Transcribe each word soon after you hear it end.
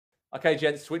Okay,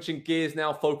 gents, switching gears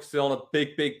now, focusing on a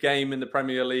big game in the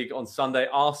Premier League on Sunday.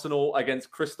 Arsenal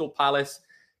against Crystal Palace.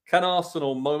 Can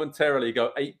Arsenal momentarily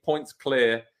go 8 points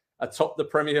clear atop the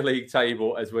Premier League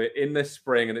table as we're in this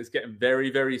spring and it's getting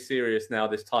very serious now,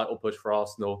 this title push for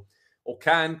Arsenal? Or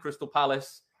can Crystal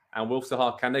Palace and Wilf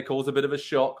Zaha, can they cause a bit of a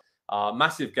shock?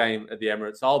 Massive game at the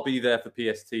Emirates. I'll be there for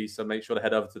PST, so make sure to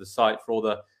head over to the site for all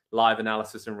the live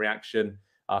analysis and reaction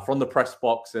from the press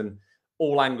box and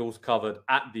all angles covered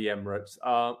at the Emirates.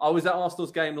 I was at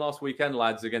Arsenal's game last weekend,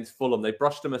 lads, against Fulham. They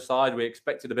brushed them aside. We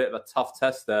expected a bit of a tough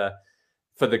test there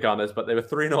for the Gunners, but they were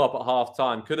 3-0 up at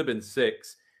half-time. Could have been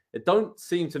 6. It don't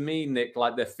seem to me, Nick,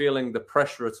 like they're feeling the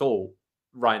pressure at all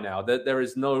right now. There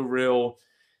is no real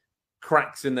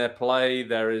cracks in their play.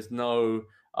 There is no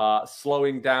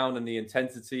slowing down in the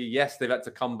intensity. Yes, they've had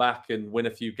to come back and win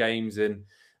a few games in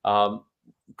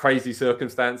crazy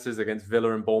circumstances against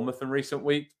Villa and Bournemouth in recent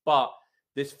weeks, but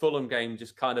this Fulham game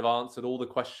just kind of answered all the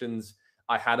questions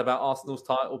I had about Arsenal's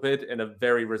title bid in a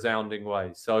very resounding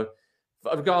way. So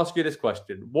I'm going to ask you this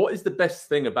question. What is the best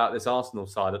thing about this Arsenal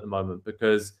side at the moment?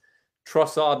 Because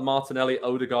Trossard, Martinelli,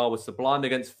 Odegaard was sublime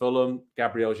against Fulham.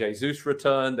 Gabriel Jesus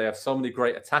returned. They have so many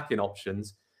great attacking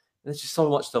options. There's just so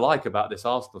much to like about this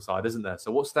Arsenal side, isn't there?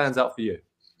 So what stands out for you?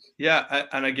 Yeah,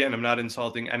 and again, I'm not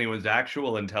insulting anyone's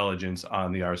actual intelligence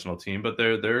on the Arsenal team, but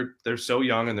they're so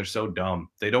young and they're so dumb.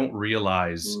 They don't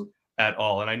realize at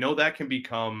all. And I know that can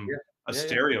become a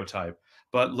stereotype,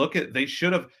 but they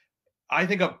should have. I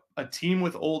think a team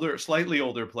with slightly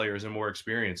older players and more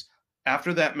experience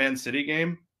after that Man City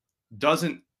game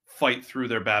doesn't fight through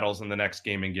their battles in the next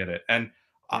game and get it. And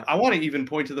I want to even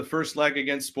point to the first leg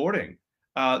against Sporting.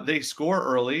 They score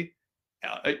early.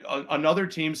 Another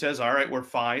team says, all right, we're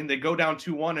fine. They go down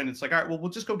 2-1 and it's like, all right, well, we'll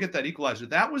just go get that equalizer.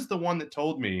 That was the one that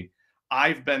told me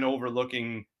I've been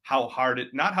overlooking not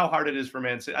how hard it is for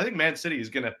Man City. I think Man City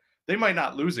they might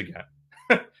not lose again,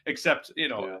 except,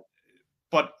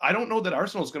 but I don't know that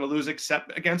Arsenal is going to lose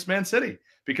except against Man City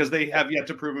because they have yet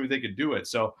to prove me they could do it.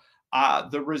 So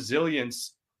the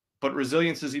resilience, but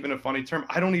resilience is even a funny term.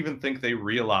 I don't even think they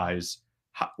realize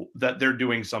that they're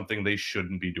doing something they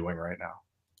shouldn't be doing right now.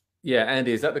 Yeah,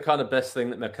 Andy, is that the kind of best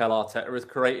thing that Mikel Arteta has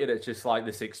created? It's just like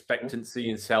this expectancy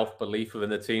and self-belief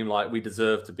within the team, like we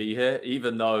deserve to be here,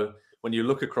 even though when you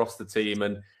look across the team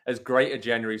and as great a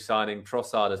January signing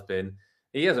Trossard has been,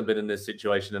 he hasn't been in this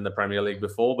situation in the Premier League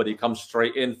before, but he comes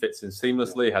straight in, fits in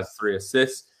seamlessly, has 3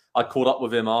 assists. I caught up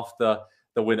with him after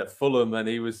the win at Fulham and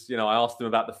he was, I asked him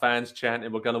about the fans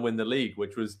chanting, we're going to win the league,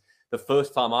 which was the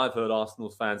first time I've heard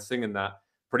Arsenal's fans singing that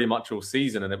pretty much all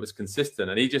season, and it was consistent.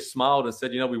 And he just smiled and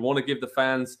said, we want to give the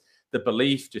fans the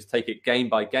belief, just take it game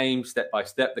by game, step by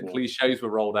step. The cliches were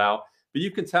rolled out. But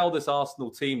you can tell this Arsenal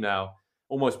team now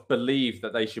almost believe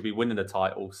that they should be winning the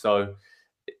title. So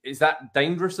is that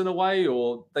dangerous in a way,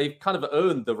 or they've kind of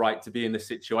earned the right to be in this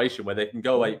situation where they can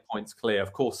go 8 points clear?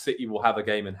 Of course, City will have a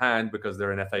game in hand because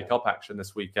they're in FA Cup action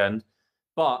this weekend.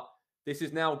 But this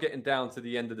is now getting down to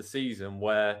the end of the season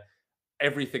where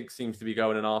everything seems to be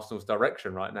going in Arsenal's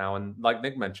direction right now. And like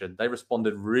Nick mentioned, they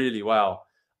responded really well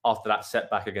after that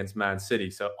setback against Man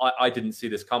City. So I didn't see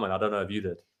this coming. I don't know if you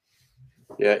did.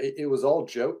 Yeah, it was all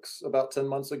jokes about 10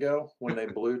 months ago when they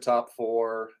blew top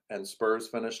 4 and Spurs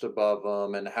finished above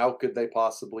them. And how could they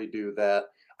possibly do that?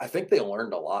 I think they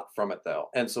learned a lot from it, though.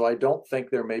 And so I don't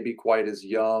think they're maybe quite as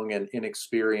young and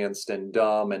inexperienced and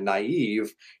dumb and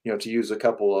naive, to use a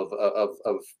couple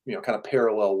of kind of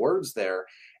parallel words there,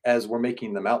 as we're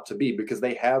making them out to be, because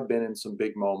they have been in some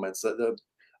big moments.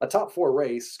 A top 4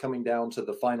 race coming down to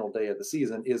the final day of the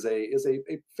season is a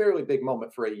fairly big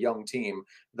moment for a young team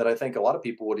that I think a lot of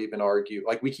people would even argue,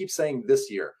 like we keep saying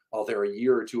this year, they're a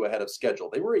year or 2 ahead of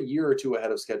schedule. They were a year or 2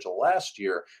 ahead of schedule last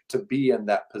year to be in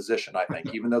that position, I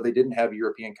think, even though they didn't have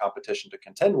European competition to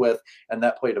contend with, and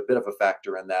that played a bit of a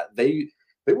factor in that.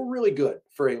 They were really good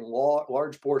for a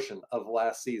large portion of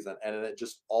last season, and it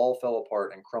just all fell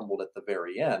apart and crumbled at the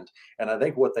very end. And I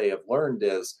think what they have learned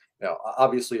is,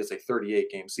 obviously it's a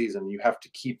 38-game season. You have to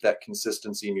keep that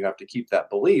consistency and you have to keep that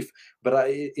belief. But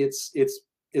it's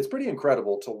pretty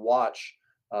incredible to watch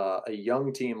a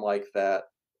young team like that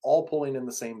all pulling in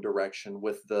the same direction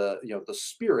with the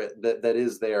spirit that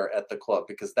is there at the club,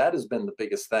 because that has been the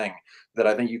biggest thing that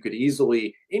I think you could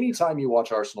easily, anytime you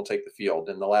watch Arsenal take the field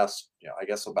in the last, I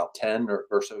guess about 10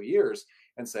 or so years,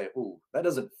 and say, ooh, that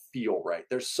doesn't feel right.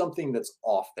 There's something that's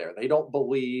off there. They don't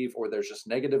believe, or there's just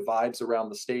negative vibes around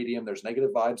the stadium. There's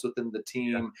negative vibes within the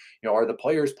team. Are the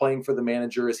players playing for the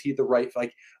manager? Is he the right?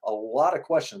 Like a lot of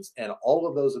questions, and all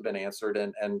of those have been answered.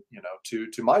 And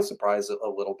to my surprise a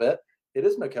little bit, it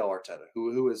is Mikel Arteta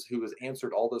who has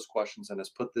answered all those questions and has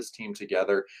put this team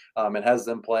together, and has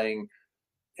them playing,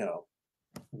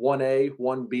 1A,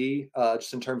 1B,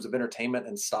 just in terms of entertainment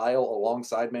and style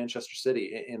alongside Manchester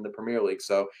City in the Premier League.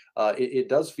 So it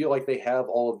does feel like they have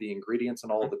all of the ingredients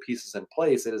and all of the pieces in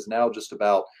place. It is now just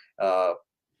about,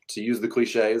 to use the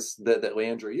cliches that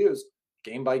Leandro used,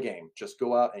 game by game. Just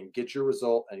go out and get your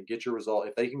result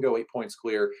If they can go 8 points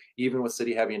clear, even with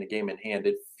City having a game in hand,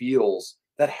 it feels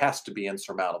that has to be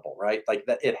insurmountable, right? Like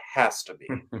that, it has to be.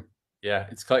 Yeah,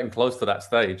 it's getting close to that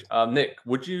stage. Nick,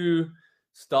 would you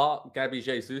start Gabby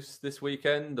Jesus this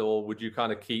weekend, or would you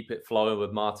kind of keep it flowing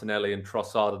with Martinelli and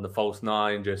Trossard and the false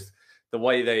nine? Just the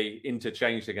way they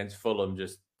interchanged against Fulham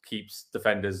just keeps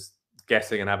defenders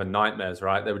guessing and having nightmares,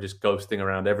 right? They were just ghosting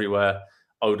around everywhere.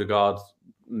 Odegaard,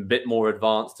 a bit more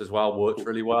advanced as well, works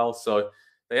really well. So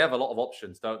they have a lot of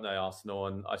options, don't they, Arsenal?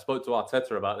 And I spoke to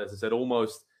Arteta about this. I said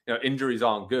almost, injuries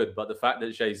aren't good, but the fact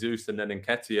that Jesus and then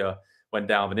Nketiah went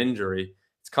down with an injury,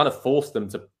 it's kind of forced them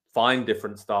to find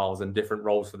different styles and different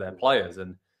roles for their players.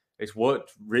 And it's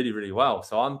worked really, really well.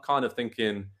 So I'm kind of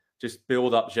thinking just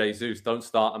build up Jesus. Don't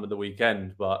start him at the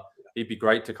weekend, but he'd be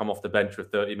great to come off the bench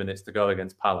with 30 minutes to go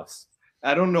against Palace.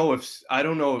 I don't know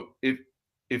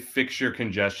if fixture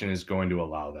congestion is going to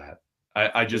allow that.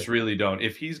 I just really don't.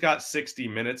 If he's got 60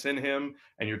 minutes in him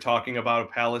and you're talking about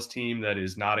a Palace team that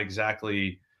is not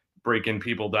exactly breaking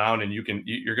people down and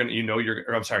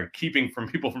keeping from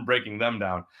people from breaking them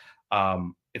down.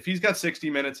 If he's got 60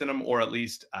 minutes in him, or at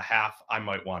least a half, I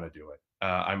might want to do it.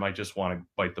 I might just want to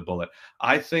bite the bullet.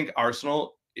 I think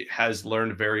Arsenal has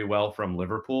learned very well from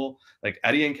Liverpool. Like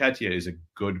Eddie Nketiah is a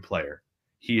good player.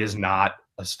 He is not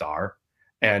a star.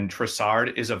 And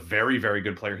Trossard is a very, very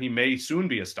good player. He may soon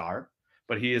be a star,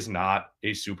 but he is not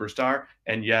a superstar.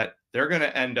 And yet they're going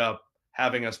to end up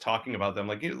having us talking about them.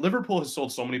 Like Liverpool has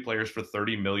sold so many players for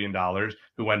 $30 million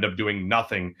who end up doing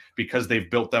nothing because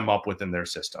they've built them up within their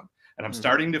system. And I'm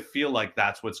starting to feel like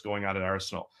that's what's going on at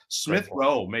Arsenal. Smith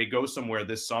Rowe may go somewhere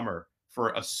this summer for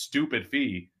a stupid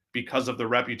fee because of the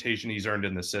reputation he's earned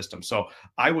in the system. So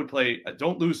I would play,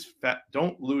 don't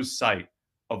lose sight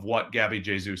of what Gabby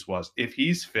Jesus was. If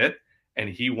he's fit and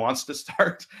he wants to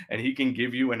start and he can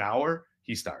give you an hour,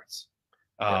 he starts.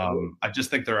 I just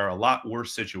think there are a lot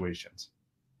worse situations.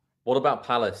 What about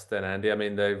Palace then, Andy? I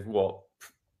mean, they've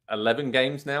 11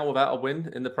 games now without a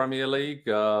win in the Premier League.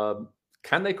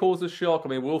 Can they cause a shock? I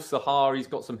mean, Wilf Zaha, he's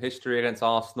got some history against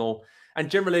Arsenal and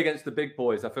generally against the big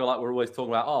boys. I feel like we're always talking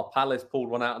about, Palace pulled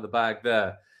one out of the bag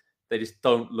there. They just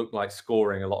don't look like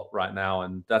scoring a lot right now,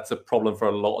 and that's a problem for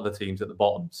a lot of the teams at the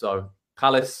bottom. So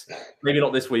Palace, maybe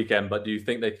not this weekend, but do you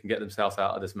think they can get themselves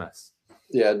out of this mess?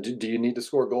 Yeah. Do you need to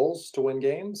score goals to win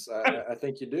games? I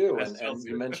think you do. And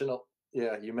you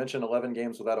mentioned 11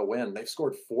 games without a win. They've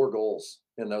scored 4 goals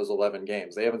in those 11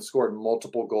 games. They haven't scored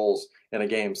multiple goals in a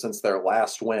game since their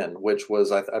last win, which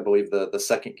was, I believe, the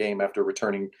second game after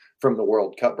returning from the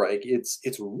World Cup break. It's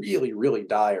really, really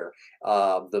dire.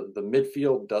 The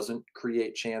midfield doesn't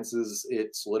create chances.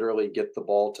 It's literally get the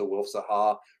ball to Wilf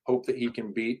Zaha, hope that he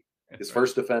can beat his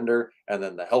first defender, and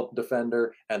then the help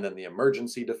defender, and then the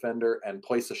emergency defender, and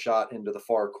place a shot into the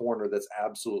far corner that's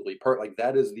absolutely perfect. Like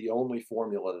that is the only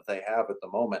formula that they have at the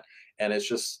moment, and it's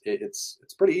just it's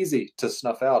pretty easy to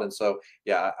snuff out. And so,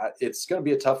 yeah, it's going to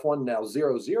be a tough one now.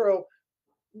 0-0,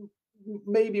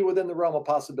 maybe within the realm of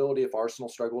possibility if Arsenal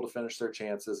struggle to finish their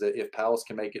chances. If Palace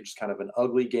can make it just kind of an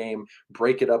ugly game,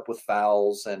 break it up with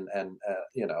fouls,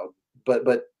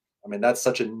 but. I mean, that's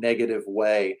such a negative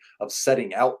way of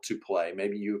setting out to play.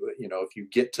 Maybe if you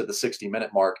get to the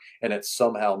 60-minute mark and it's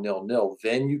somehow 0-0,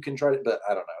 then you can try to. But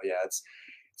I don't know. Yeah, it's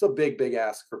a big, big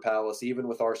ask for Palace, even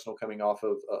with Arsenal coming off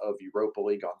of Europa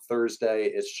League on Thursday.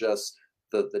 It's just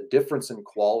the difference in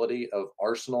quality of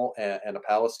Arsenal and a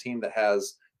Palace team that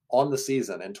has on the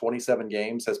season in 27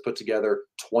 games has put together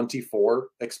 24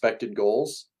 expected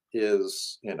goals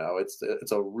is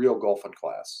it's a real golf in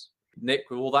class. Nick,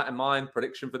 with all that in mind,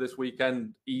 prediction for this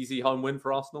weekend, easy home win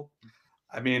for Arsenal?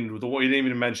 I mean, the way you didn't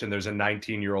even mention there's a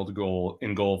 19-year-old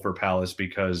goal for Palace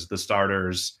because the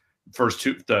starters, first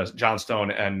two, the John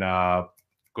Stone and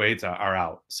Guaita are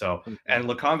out. So, and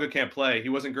Lukonga can't play. He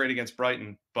wasn't great against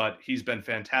Brighton, but he's been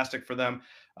fantastic for them.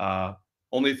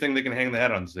 Only thing they can hang the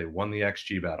head on is they won the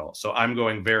XG battle. So I'm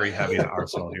going very heavy to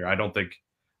Arsenal here.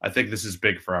 I think this is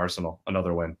big for Arsenal.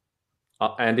 Another win.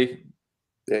 Andy?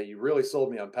 Yeah, you really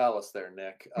sold me on Palace there,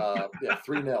 Nick.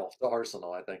 3-0 to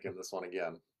Arsenal, I think, in this one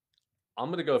again. I'm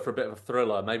going to go for a bit of a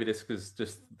thriller. Maybe this is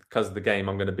just because of the game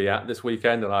I'm going to be at this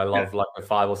weekend, and I love like a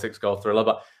 5 or 6 goal thriller.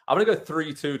 But I'm going to go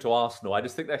 3-2 to Arsenal. I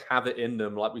just think they have it in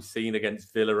them, like we've seen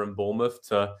against Villa and Bournemouth,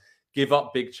 to give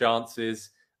up big chances,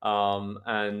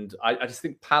 And I just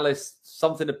think Palace,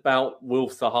 something about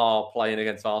Wilf Zaha playing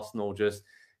against Arsenal just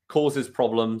causes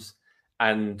problems.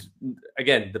 And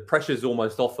again, the pressure's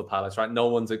almost off for Palace, right? No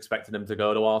one's expecting them to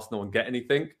go to Arsenal and get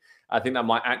anything. I think that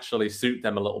might actually suit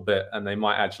them a little bit, and they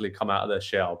might actually come out of their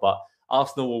shell. But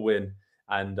Arsenal will win,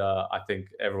 and I think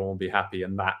everyone will be happy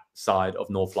in that side of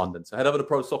North London. So head over to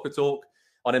Pro Soccer Talk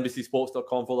on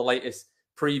NBCSports.com for the latest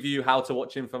preview, how to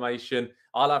watch information.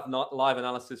 I'll have live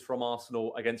analysis from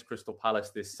Arsenal against Crystal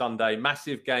Palace this Sunday.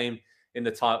 Massive game in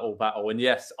the title battle. And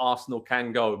yes, Arsenal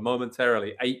can go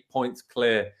momentarily 8 points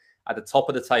clear at the top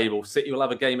of the table. City will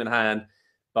have a game in hand,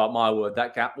 but my word,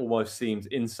 that gap almost seems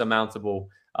insurmountable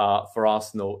for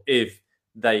Arsenal if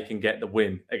they can get the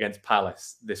win against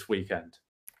Palace this weekend.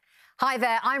 Hi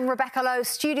there, I'm Rebecca Lowe,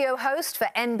 studio host for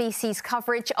NBC's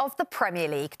coverage of the Premier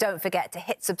League. Don't forget to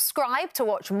hit subscribe to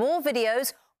watch more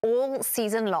videos all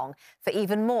season long. For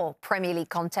even more Premier League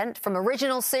content, from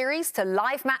original series to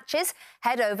live matches,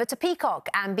 head over to Peacock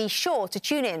and be sure to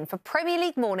tune in for Premier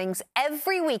League mornings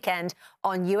every weekend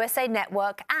on USA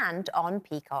Network and on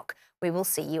Peacock. We will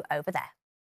see you over there.